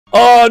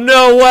Oh,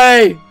 no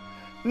way!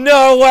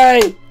 No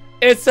way!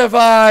 It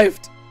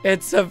survived!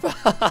 It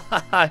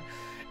survived!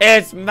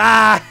 It's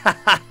mine!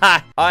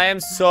 I am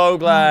so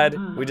glad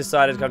we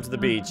decided to come to the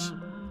beach.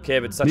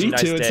 Kib, it's such a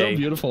nice day. Me too, it's so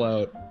beautiful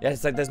out. Yeah,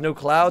 it's like there's no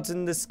clouds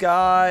in the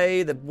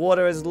sky. The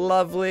water is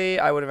lovely.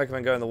 I wouldn't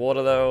recommend going in the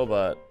water though,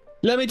 but...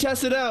 Let me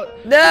test it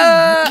out.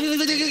 No!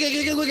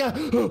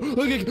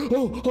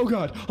 Oh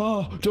god.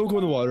 Oh, don't go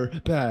in the water.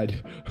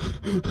 Bad.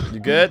 You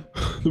good?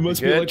 There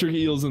must be electric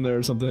eels in there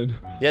or something.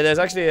 Yeah, there's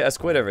actually a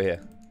squid over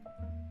here.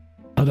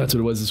 Oh, that's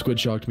what it was. The squid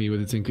shocked me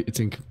with its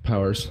ink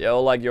powers. Yeah,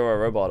 like you're a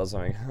robot or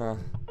something. Huh.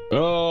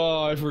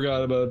 Oh, I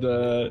forgot about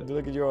that.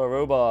 Look at you're a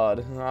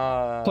robot.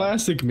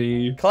 Classic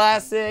me.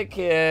 Classic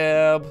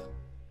Kib.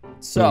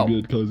 So,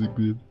 good, classic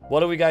me.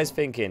 What are we guys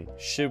thinking?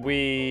 Should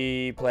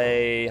we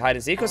play hide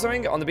and seek or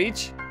something on the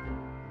beach?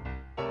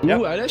 Ooh,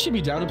 Yep. I'd actually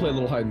be down to play a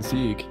little hide and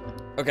seek.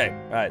 Okay,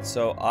 all right.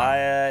 So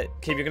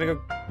Kib, you're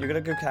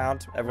gonna go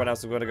count. Everyone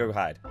else is gonna go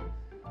hide.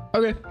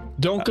 Okay.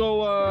 Don't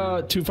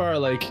go too far.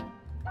 Like,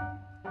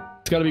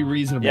 it's gotta be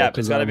reasonable. Yeah,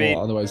 it's gotta be.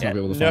 Otherwise, Yeah, not be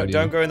able to find you.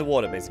 Don't go in the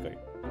water, basically.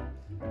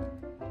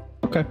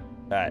 Okay.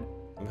 All right,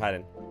 I'm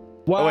hiding.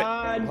 One. Oh,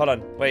 wait, hold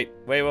on. Wait,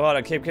 hold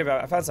on. Kib,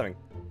 I found something.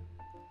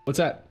 What's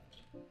that?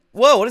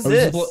 Whoa, what is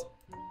this?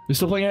 You're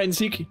still playing hide and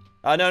seek?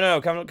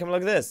 No. Come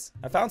look at this.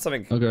 I found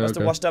something. Okay, Must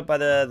have washed up by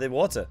the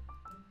water.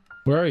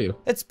 Where are you?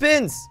 It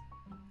spins.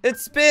 It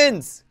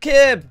spins.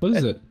 Kib. What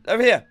is it?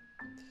 Over here.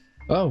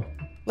 Oh.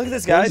 Look at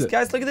this, guys.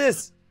 Guys, look at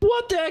this.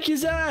 What the heck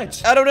is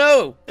that? I don't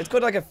know. It's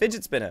called like a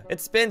fidget spinner. It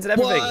spins and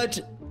everything. What?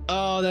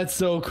 Oh, that's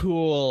so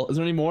cool. Is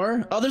there any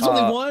more? Oh, there's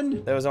only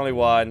one? There was only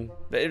one.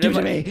 Give it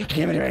to me.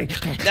 Give it to me.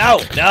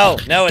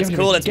 No, it's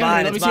cool. It's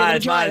mine. It's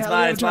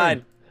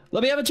mine.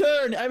 Let me have a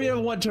turn. I haven't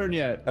even one turn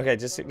yet. Okay,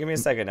 just give me a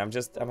second. I'm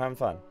having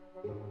fun.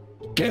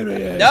 Give me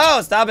it.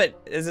 No, stop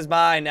it. This is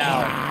mine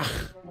now.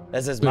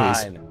 This is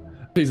mine.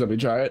 Please let me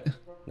try it.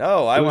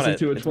 No, I want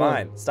it. It's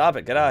mine. Stop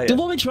it. Get out of here.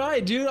 Don't let me try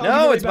it, dude.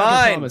 No, it's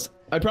mine.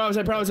 I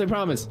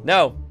promise.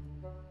 No.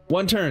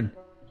 One turn.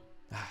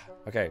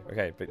 Okay,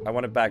 but I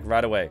want it back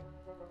right away.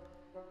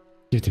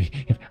 Give it to me.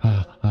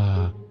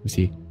 Let me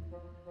see.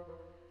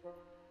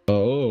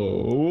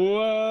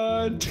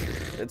 Oh, what?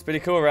 It's pretty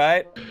cool,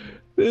 right?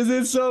 This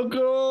is so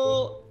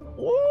cool.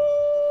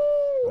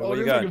 Woo! I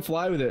wonder if I can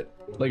fly with it.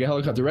 Like a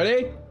helicopter.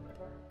 Ready?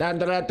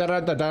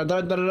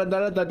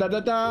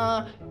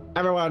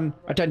 Everyone,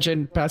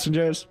 attention,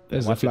 passengers.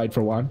 There's a flight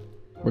for one.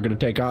 We're gonna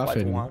take off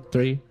in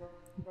 3,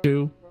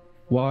 2,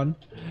 1.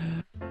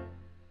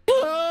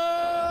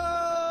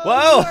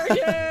 Whoa!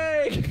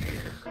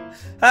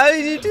 How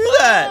did you do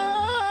that?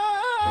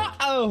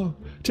 Oh,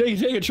 take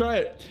it, try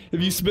it.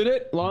 If you spin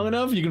it long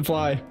enough, you can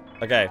fly.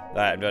 Okay,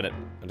 alright, I'm doing it.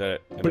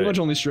 Pretty much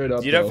only straight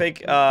up. You don't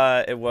think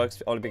it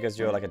works only because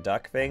you're like a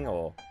duck thing,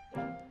 or?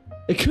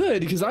 It could,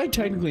 because I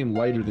technically am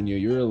lighter than you.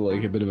 You're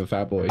like a bit of a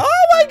fat boy.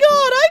 Oh my god,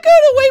 I go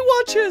to Weight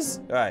Watchers!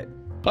 Alright.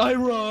 I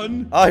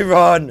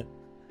run!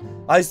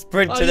 I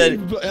sprint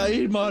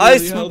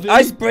to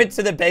I sprint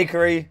to the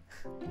bakery.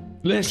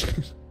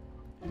 Listen.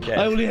 Okay.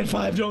 I only had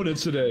 5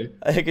 donuts today.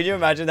 Can you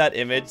imagine that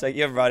image? Like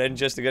you're running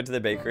just to go to the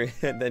bakery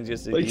and then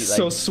just to eat, like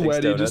so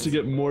sweaty just to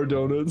get more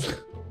donuts.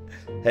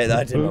 Hey,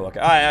 that didn't work.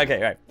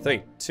 Alright.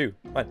 3, 2,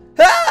 1.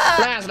 Ah!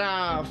 Blast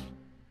off!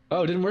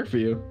 Oh, it didn't work for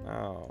you.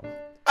 Oh.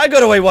 I go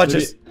to Weight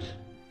Watchers.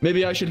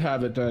 Maybe I should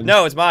have it then.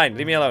 No, it's mine.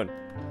 Leave me alone.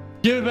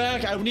 Give it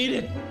back. I need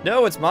it.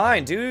 No, it's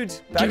mine, dude.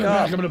 Back Give it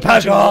off. back. I'm gonna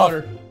pack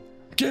off.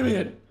 Give me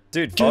it.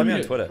 Dude, follow me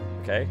on Twitter,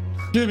 okay?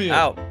 Give me it.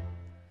 Ow.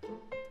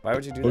 Why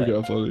would you do that? Okay,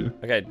 I'll follow you.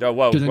 Okay, no,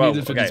 whoa.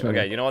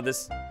 Okay, you know what?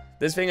 This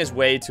thing is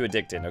way too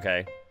addicting,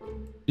 okay?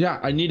 Yeah,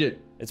 I need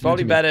it. It's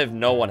probably better if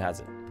no one has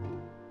it.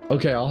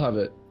 Okay, I'll have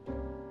it.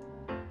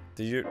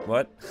 Did you,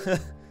 what?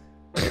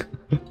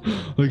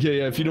 Okay,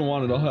 yeah, if you don't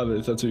want it, I'll have it,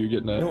 if that's what you're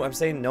getting at. No, I'm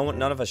saying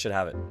none of us should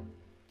have it.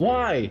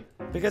 Why?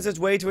 Because it's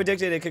way too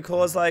addicted. It could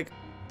cause, like,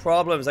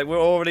 problems. Like, we're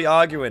already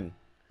arguing.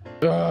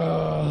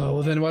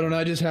 Well then why don't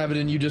I just have it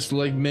and you just,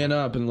 like, man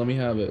up and let me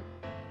have it?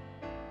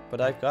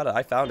 But I've got it.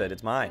 I found it.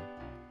 It's mine.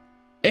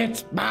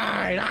 It's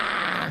mine!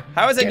 Ah!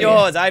 How is it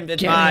yours?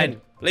 It's mine.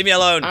 Leave me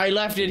alone. I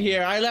left it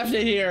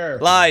here.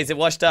 Lies. It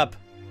washed up.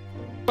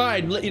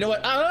 Fine. You know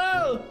what?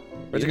 Oh!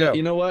 Where'd you go?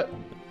 You know what?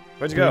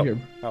 Where'd you go? Right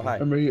here. Oh, hi.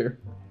 I'm right here.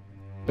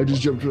 I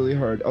just jumped really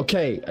hard.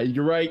 Okay,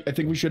 you're right. I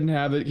think we shouldn't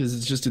have it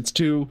because it's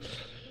too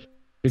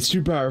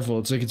powerful.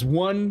 It's like it's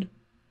one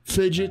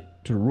fidget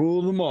to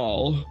rule them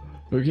all.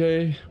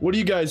 Okay? What do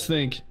you guys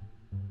think?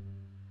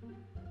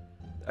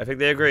 I think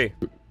they agree.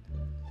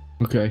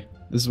 Okay.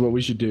 This is what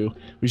we should do.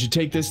 We should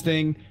take this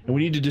thing and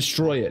we need to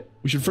destroy it.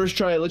 We should first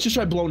try it. Let's just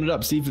try blowing it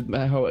up. See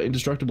how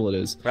indestructible it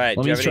is. Right.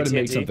 Let me try to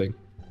make something.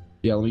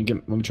 Yeah, let me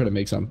try to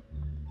make some.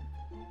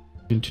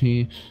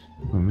 TNT.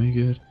 I'll make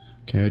it.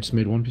 Okay, I just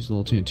made one piece of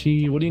little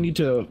TNT. What do you need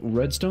to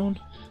redstone?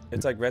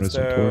 It's like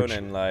redstone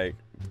and like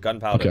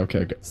gunpowder.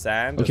 Okay.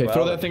 Sand. Okay, as well.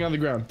 throw that thing on the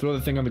ground. Well,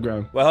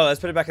 hold on, let's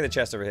put it back in the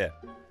chest over here.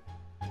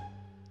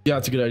 Yeah,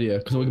 that's a good idea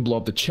because we can blow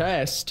up the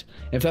chest.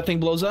 And if that thing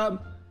blows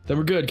up, then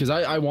we're good. Because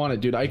I want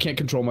it, dude. I can't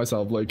control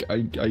myself. Like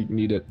I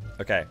need it.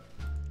 Okay.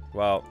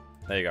 Well,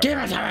 There you go. Give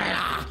it to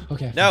me!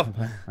 Okay. No.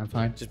 I'm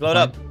fine. Just blow it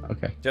up.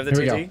 Okay. Do you have the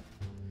Here we TNT? go. You're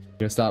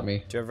gonna stop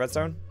me. Do you have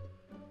redstone?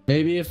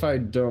 Maybe if I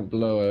don't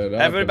blow it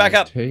up. Everybody back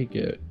up. Take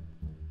it.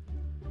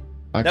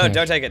 No, Okay.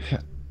 don't take it.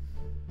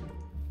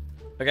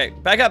 Okay,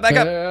 back up, back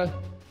up.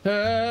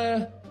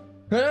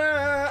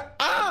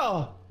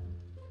 Oh!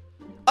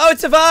 Oh, it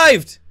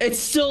survived! It's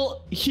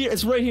still here.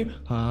 It's right here.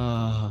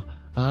 How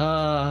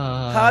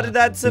did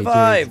that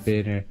survive?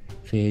 Fidget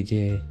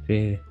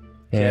spinner.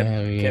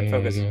 Kip,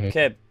 focus.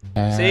 Kip.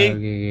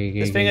 See?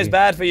 This thing is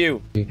bad for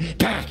you.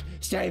 Back!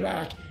 Stay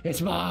back!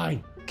 It's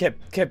mine! Kip,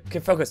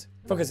 focus.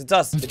 Focus, it's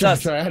us. It's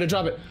us. Sorry, I had to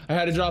drop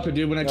it.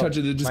 Dude. When I touch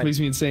it, it just makes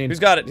me insane. Who's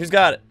got it? Who's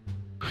got it?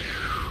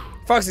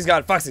 Foxy's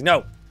got it. Foxy,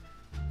 no.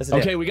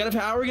 Okay,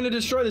 how are we gonna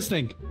destroy this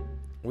thing?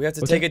 We have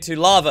to take it to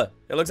lava.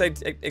 It looks like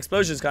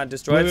explosions can't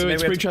destroy it. So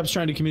maybe Springtrap's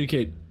trying to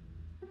communicate.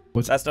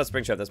 That's not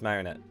Springtrap, that's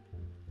Marionette.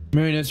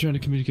 Marionette's trying to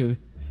communicate.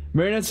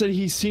 Marionette said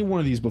he's seen one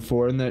of these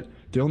before, and that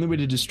the only way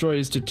to destroy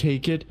is to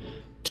take it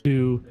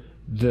to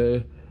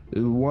the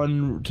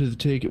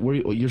where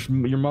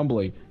you're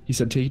mumbling. He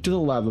said take it to the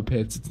lava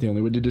pits. It's the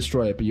only way to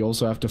destroy it, but you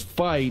also have to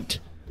fight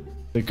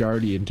the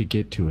Guardian to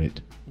get to it.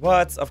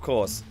 What? Of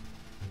course.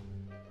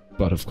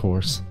 But of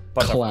course.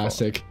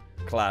 Classic.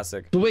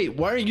 Classic. But wait,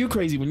 why aren't you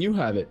crazy when you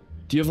have it?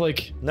 Do you have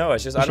like? No,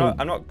 it's just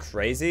I'm not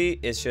crazy.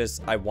 It's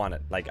just I want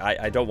it. Like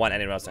I don't want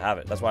anyone else to have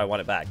it. That's why I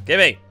want it back. Give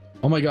me.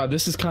 Oh my God,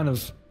 this is kind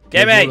of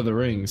Give me. Lord of the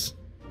Rings.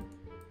 What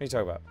are you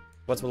talking about?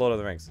 What's Lord of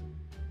the Rings?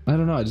 I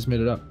don't know. I just made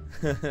it up.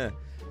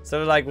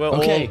 So like we're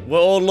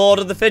all Lord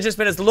of the Fidget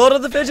Spinners. Lord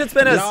of the Fidget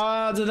Spinners.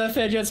 Lord of the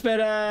Fidget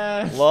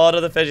Spinners. Lord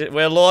of the Fidget.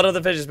 We're Lord of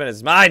the Fidget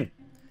Spinners. Mine.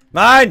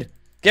 Mine.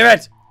 Give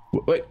it.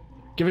 Wait.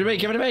 Give it to me.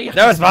 Give it to me.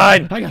 No, it's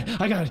mine. I got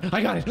it. I'm out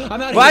of here.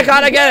 Why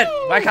can't I get it?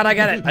 Why can't I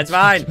get it? It's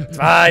mine. It's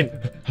mine.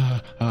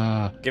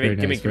 Give me.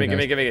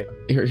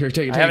 Here,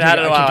 take it. I haven't had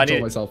it in a while. I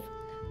need myself.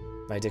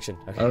 My addiction.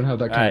 Okay. I don't have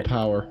that kind of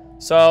power.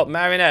 So,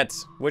 Marionette,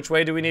 which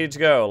way do we need to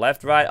go?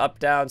 Left, right, up,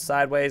 down,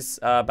 sideways,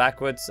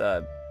 backwards?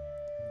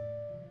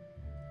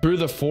 Through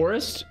the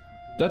forest?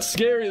 That's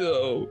scary,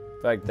 though.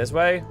 Like this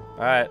way?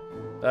 Alright.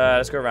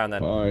 Let's go around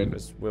then. Fine.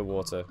 Because we're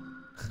water.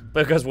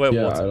 Because we're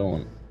water. I don't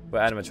want. We're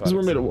animatronics. Because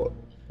we're made of water.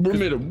 We're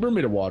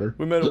made of water.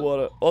 We're made of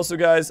water. Also,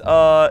 guys,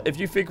 if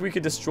you think we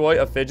could destroy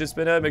a fidget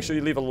spinner, make sure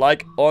you leave a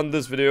like on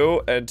this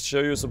video. And to show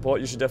your support,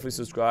 you should definitely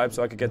subscribe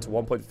so I could get to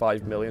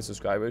 1.5 million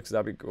subscribers, because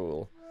that'd be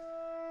cool.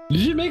 You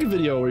should make a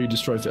video where you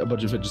destroy a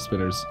bunch of fidget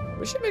spinners.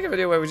 We should make a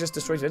video where we just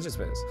destroy fidget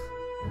spinners.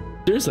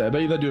 Seriously, I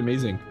bet you that'd do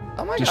amazing.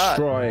 Oh my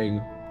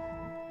god.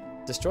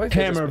 Destroy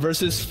hammer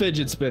versus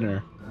fidget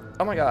spinner.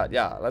 Oh my god,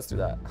 yeah, let's do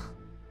that.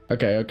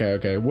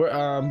 Okay. We're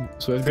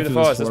so I have to through go the through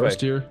forest this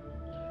forest here.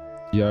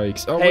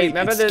 Yikes. Oh hey, wait,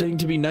 remember it's getting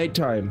to be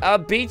nighttime. Our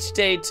beach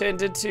day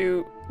turned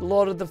into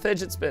Lord of the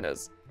Fidget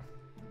Spinners.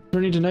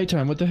 Turning to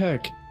nighttime, what the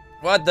heck?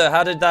 What the?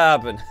 How did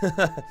that happen?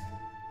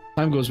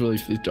 Time goes really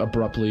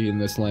abruptly in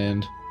this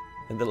land.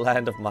 In the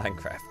land of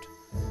Minecraft.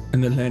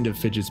 In the land of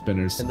fidget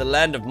spinners. In the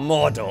land of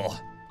Mordor.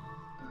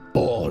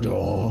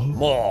 Mordor.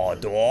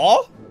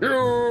 Mordor?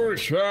 You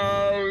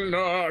shall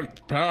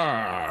not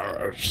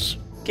pass.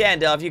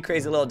 Gandalf, you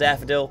crazy little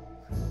daffodil.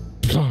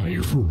 Fly,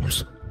 you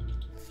fools.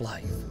 Fly,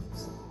 you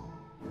fools.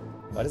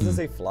 Why does it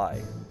say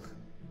fly?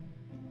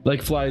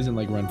 Like flies and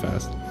like run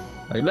fast.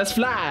 Like, let's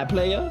fly,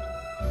 player.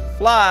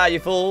 Fly, you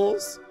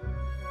fools.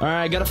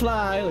 Alright, gotta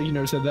fly. Like, you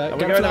never said that. Are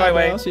we going the right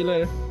way? I'll see you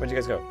later. Where'd you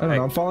guys go? I don't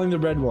know. I'm following the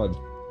red one.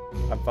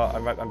 I'm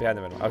behind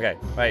the middle. Okay,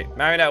 wait.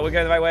 Marionette, we're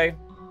going the right way?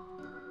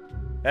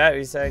 Yeah,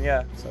 he's saying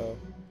yeah, so.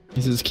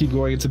 He says keep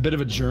going. It's a bit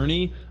of a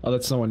journey. Oh,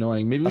 that's so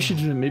annoying. Maybe we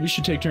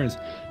should take turns.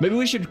 Maybe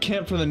we should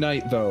camp for the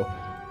night, though.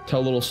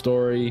 Tell a little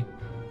story.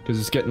 Because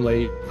it's getting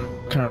late.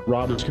 Kind of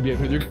robbers could be.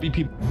 There could be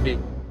people.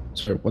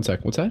 Sorry, one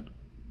sec. What's that?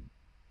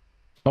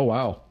 Oh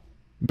wow.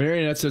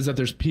 Marionette says that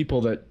there's people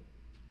that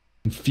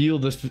can feel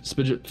the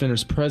fidget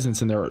spinner's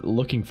presence and they're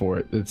looking for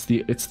it.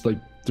 It's like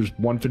there's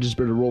one fidget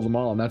spinner to rule them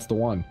all, and that's the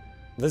one.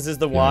 This is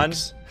the one.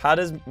 How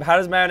does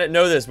Marionette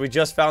know this? We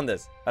just found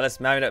this. Unless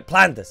Marionette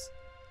planned this.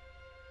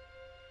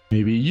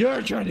 Maybe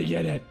you're trying to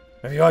get it.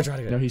 Maybe you're trying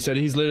to get it. No, he said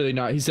he's literally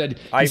not. He said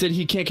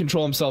he can't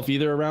control himself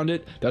either around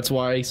it. That's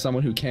why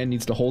someone who can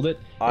needs to hold it.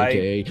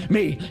 AKA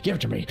me. Give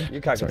it to me.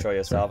 You can't control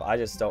yourself. I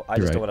just don't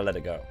want to let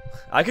it go.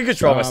 I can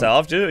control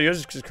myself. You're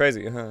just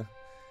crazy.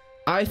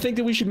 I think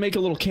that we should make a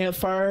little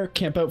campfire,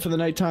 camp out for the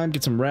nighttime,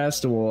 get some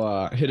rest, and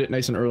we'll hit it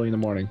nice and early in the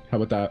morning. How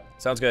about that?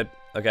 Sounds good.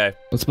 Okay.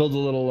 Let's build a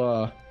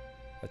little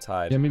Let's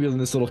hide. Yeah, maybe in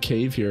this little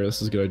cave here.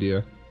 This is a good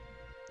idea.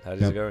 How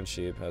does it going,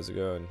 sheep? How's it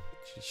going?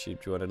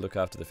 Sheep, do you want to look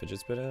after the fidget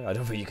spinner? I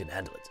don't think you can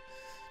handle it.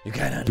 You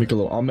can't handle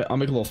it. I'll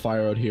make a little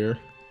fire out here.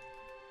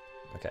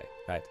 Okay,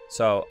 right.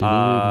 So,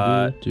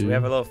 do we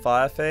have a little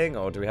fire thing,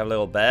 or do we have a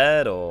little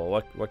bed, or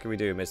what can we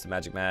do, Mr.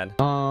 Magic Man?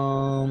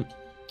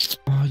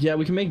 Yeah,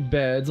 we can make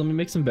beds. Let me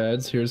make some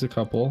beds. Here's a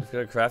couple. Let's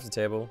go craft a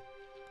table.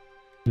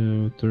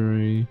 2,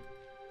 3.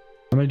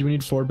 How many do we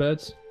need? 4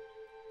 beds?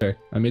 Okay,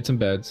 I made some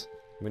beds.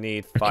 We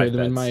need 5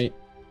 beds.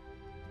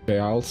 Okay,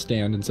 I'll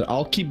stand and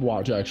I'll keep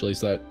watch actually,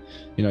 so that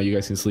you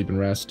guys can sleep and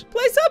rest.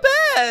 Place our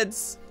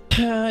beds.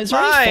 Is there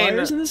any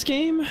fires in this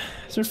game?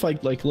 Is there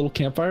like little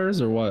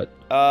campfires or what?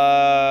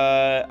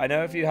 I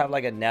know if you have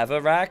like a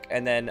nether rack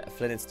and then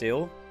flint and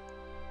steel.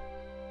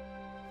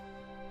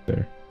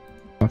 There.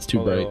 That's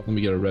too bright. Let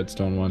me get a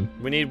redstone one.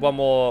 We need one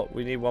more.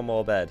 We need one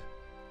more bed.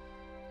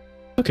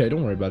 Okay,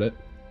 don't worry about it.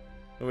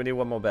 We need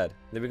one more bed.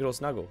 Then we can all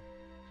snuggle.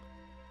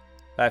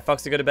 All right,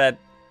 Foxy, go to bed.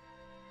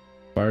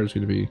 Fire's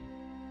gonna be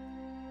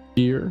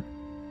here.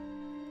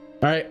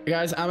 All right,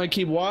 guys, I'm gonna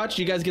keep watch.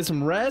 You guys get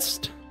some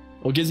rest.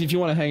 Well, Gizzy, if you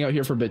want to hang out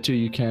here for a bit too,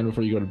 you can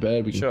before you go to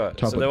bed. We can sure.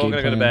 talk So they're all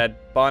gonna go to bed.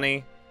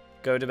 Bonnie,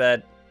 go to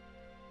bed.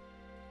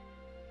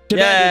 To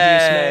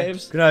bed with you,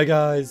 slaves. Good night,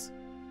 guys.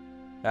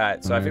 All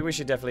right, so I think we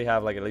should definitely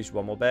have like at least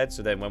one more bed,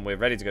 so then when we're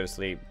ready to go to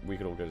sleep, we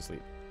could all go to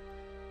sleep.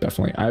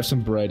 Definitely. I have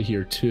some bread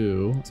here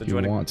too. So do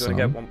you want to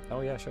get one?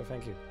 Oh yeah, sure,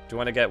 thank you. Do you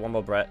want to get one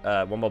more bread?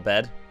 One more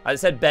bed? I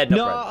said bed, not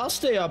bread. No, I'll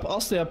stay up.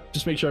 I'll stay up.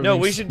 Just make sure. No,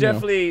 we should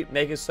definitely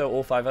make it so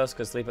all 5 of us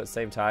could sleep at the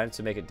same time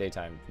to make it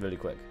daytime really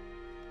quick.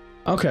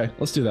 Okay,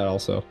 let's do that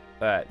also. All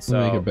right, so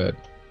make a bed.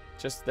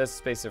 Just there's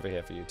space over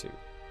here for you too.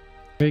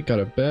 Okay,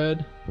 got a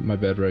bed. Put my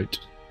bed right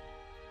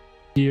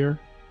here.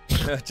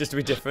 Just to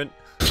be different.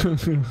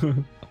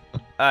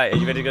 Alright, are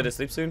you ready to go to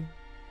sleep soon?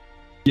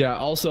 Yeah,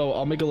 also,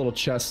 I'll make a little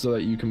chest so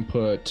that you can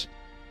put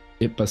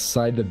it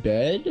beside the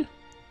bed.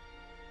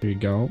 There you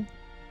go.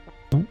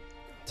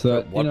 So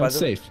that, you know, it's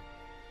safe.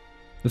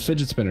 The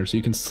fidget spinner, so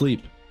you can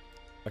sleep.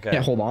 Okay.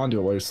 Can't hold on to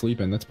it while you're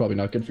sleeping. That's probably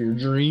not good for your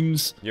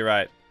dreams. You're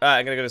right. Alright,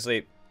 I'm gonna go to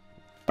sleep.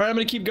 Alright, I'm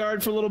gonna keep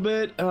guard for a little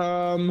bit.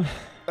 Alright.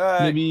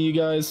 Maybe you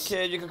guys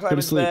Kid, you can climb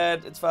into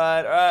bed. It's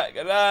fine. Alright,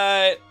 good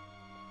night.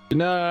 Good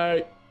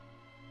night.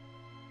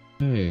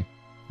 Hey.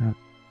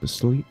 To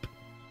sleep.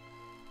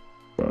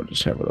 I'll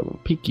just have a little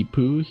peeky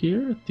poo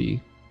here at the.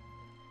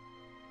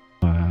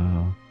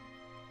 Wow.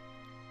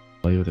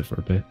 Play with it for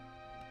a bit.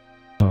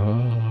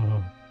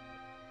 Oh.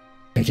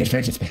 Fidget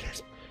spinners. Fidget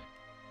spinners.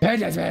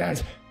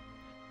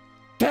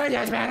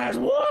 Fidget spinners.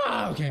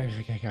 Whoa. Okay.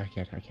 I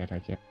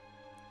can't.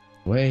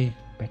 Way.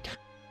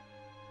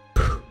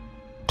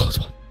 Close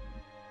one.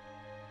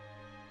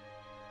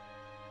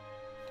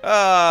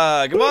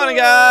 Good morning,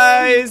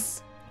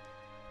 guys.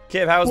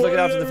 Kib, how was looking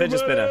after the fidget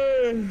spinner?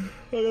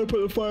 I gotta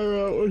put the fire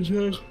out one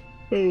sec.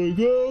 There we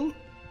go.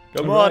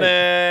 Good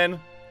morning.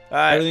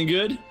 Alright. Everything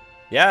good?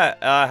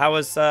 Yeah. How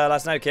was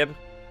last night, Kib?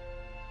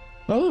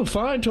 Oh,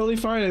 fine, totally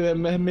fine. I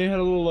may had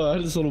a little,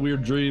 had this little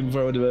weird dream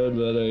before I went to bed,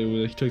 but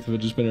I took the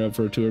fidget spinner out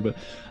for a tour. But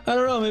I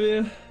don't know,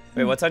 maybe.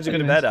 Wait, what time did you go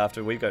to bed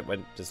after we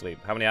went to sleep?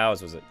 How many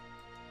hours was it?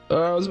 It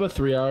was about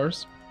 3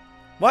 hours.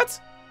 What?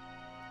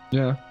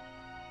 Yeah.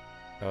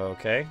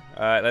 Okay.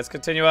 All right. Let's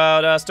continue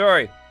our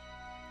story.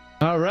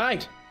 All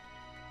right.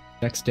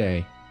 Next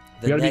day.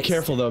 We gotta be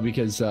careful though,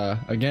 because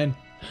again,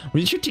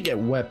 we need to get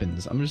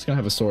weapons. I'm just gonna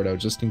have a sword out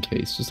just in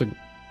case. Just a.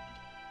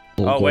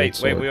 Oh wait,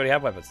 we already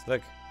have weapons.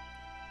 Look.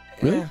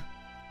 Really? Yeah.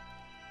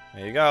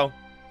 There you go.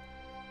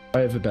 I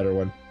have a better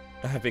one.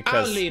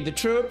 Because I'll lead the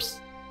troops.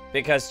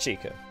 Because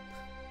Chica.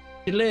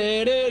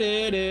 Fidget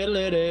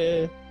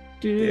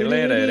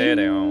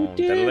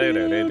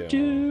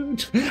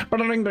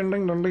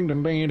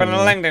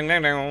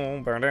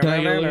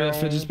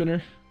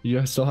spinner.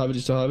 You still have it?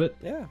 You still have it?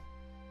 Yeah.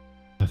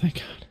 Oh, thank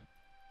God.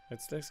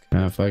 It's this.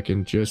 Now if I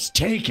can just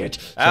take it.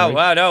 Oh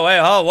wow! No wait!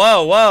 Oh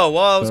whoa!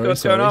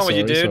 What's going on with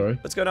you, dude? Sorry.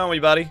 What's going on with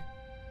you, buddy?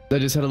 I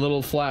just had a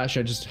little flash.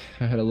 I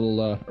had a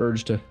little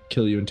urge to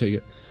kill you and take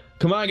it.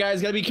 Come on,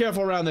 guys! Gotta be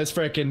careful around this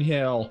frickin'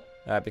 hill.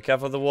 Alright, be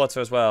careful of the water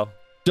as well.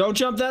 Don't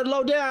jump that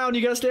low down.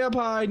 You gotta stay up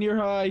high, near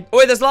high. Oh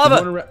wait, there's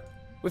lava.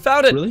 We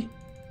found it. Really?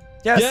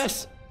 Yes.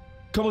 Yes.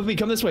 Come with me.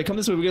 Come this way. Come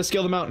this way. We gotta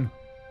scale the mountain.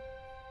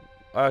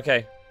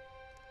 Okay.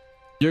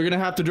 You're gonna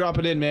have to drop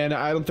it in, man.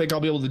 I don't think I'll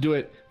be able to do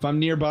it if I'm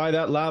nearby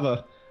that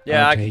lava.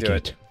 Yeah, I can do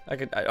it.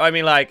 I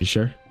mean, like. You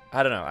sure?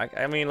 I don't know.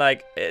 I mean,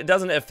 like, it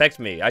doesn't affect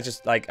me. I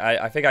just, like,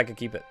 I think I could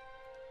keep it.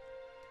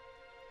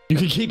 You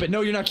can keep it.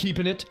 No, you're not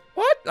keeping it.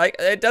 What? Like,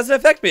 it doesn't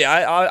affect me.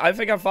 I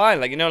think I'm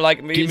fine. Like, you know,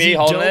 like me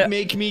holding it. Don't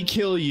make me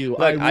kill you.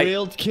 Look, I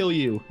will kill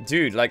you.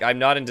 Dude, like, I'm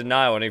not in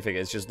denial or anything.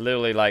 It's just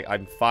literally, like,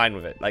 I'm fine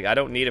with it. Like, I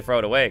don't need to throw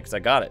it away because I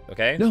got it,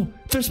 okay? No,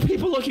 there's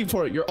people looking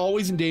for it. You're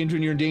always in danger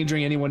and you're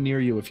endangering anyone near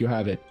you if you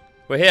have it.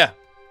 We're here.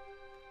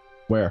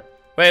 Where?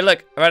 Wait,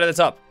 look. Right at the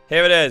top.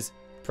 Here it is.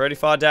 Pretty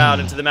far down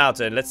into the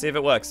mountain. Let's see if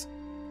it works.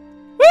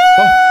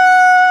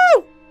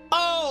 Woo!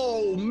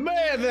 Oh,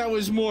 man, that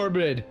was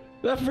morbid.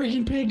 That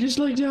freaking pig just,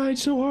 like, died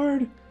so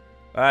hard.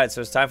 Alright,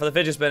 so it's time for the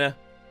fidget spinner.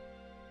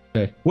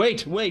 Okay.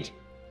 Wait.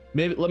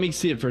 Maybe, let me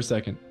see it for a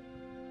second.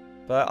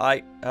 But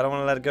I don't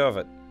want to let go of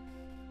it.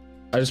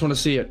 I just want to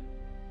see it.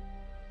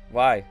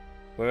 Why?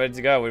 We're ready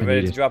to go. We're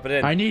ready to drop it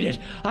in. I need it.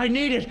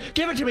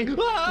 Give it to me.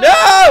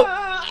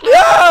 No!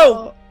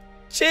 No!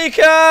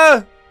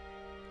 Chica!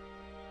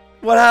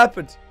 What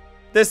happened?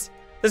 This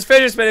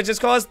fidget spinner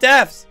just caused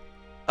deaths.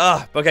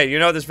 Okay, you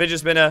know this fidget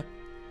spinner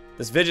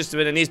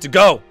needs to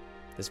go.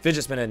 This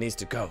fidget spinner needs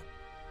to go.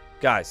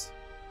 Guys,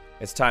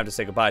 it's time to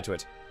say goodbye to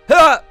it.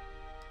 Ha!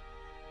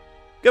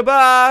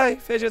 Goodbye,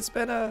 fidget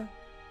spinner.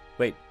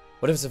 Wait,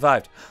 what if it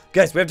survived?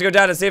 Guys, we have to go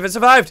down and see if it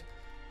survived.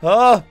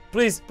 Oh,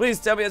 please, please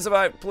tell me I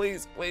survived.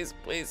 Please, please,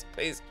 please,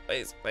 please,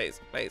 please, please,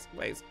 please,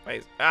 please,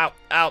 please. Ow,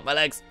 ow, my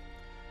legs.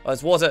 Oh,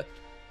 it's water.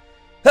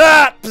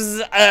 Ah,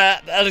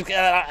 I'm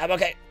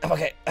okay. I'm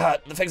okay.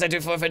 The things I do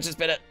for a fidget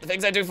spinner. The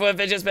things I do for a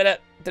fidget spinner.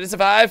 Did it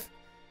survive?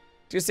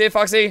 Do you see it,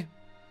 Foxy?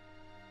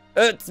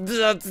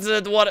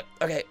 The water.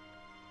 Okay.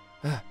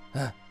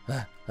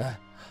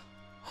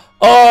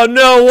 Oh,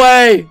 no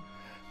way!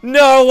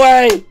 No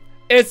way!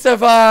 It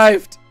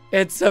survived!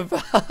 It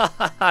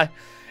survived!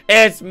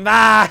 It's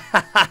mine!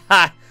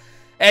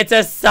 It's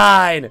a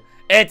sign!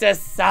 It's a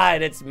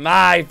sign! It's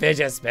my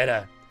fidget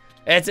spinner!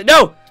 It's a—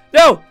 No!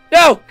 No!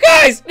 No!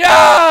 Guys!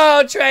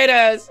 No!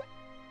 Traitors!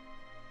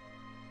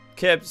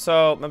 Kip,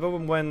 so remember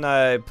when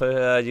I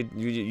put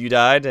you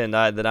died and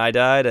then I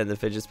died and the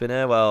fidget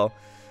spinner? Well,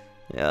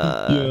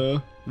 Yeah.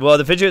 Well,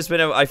 the fidget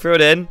spinner, I threw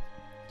it in.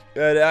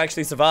 It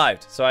actually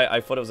survived, so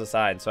I thought it was a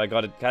sign. So I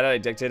got it kind of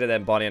addicted, and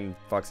then Bonnie and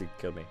Foxy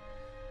killed me.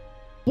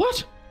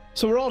 What?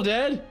 So we're all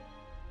dead?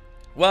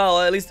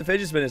 Well, at least the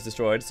fidget spinner is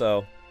destroyed,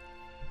 so.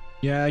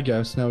 Yeah, I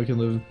guess. Now we can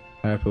live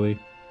happily.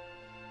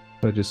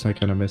 I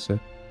kind of miss it.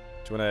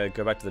 Do you want to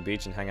go back to the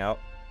beach and hang out?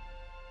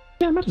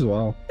 Yeah, might as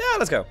well. Yeah,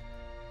 let's go.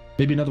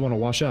 Maybe another one will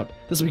wash up.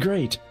 This will be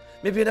great.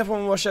 Maybe another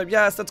one will wash up.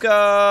 Yes, let's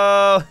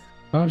go.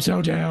 I'm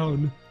so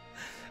down.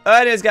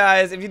 Anyways,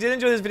 guys, if you did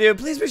enjoy this video,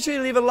 please make sure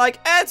you leave a like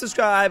and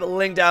subscribe.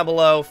 Link down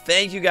below.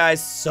 Thank you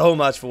guys so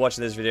much for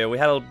watching this video. We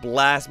had a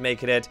blast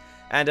making it.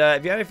 And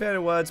if you have any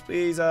final words,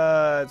 please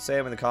say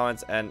them in the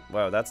comments. And,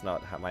 well, that's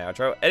not my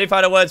outro. Any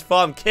final words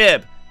from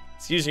Kib?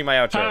 It's usually my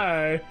outro.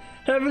 Hi,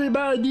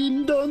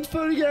 everybody. Don't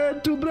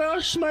forget to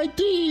brush my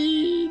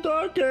teeth.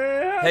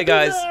 Okay. Hey,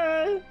 guys.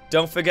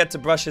 Don't forget to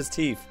brush his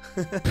teeth.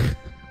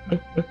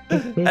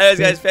 Anyways,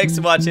 guys, thanks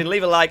for watching.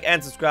 Leave a like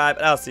and subscribe.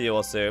 And I'll see you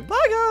all soon. Bye,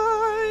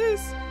 guys.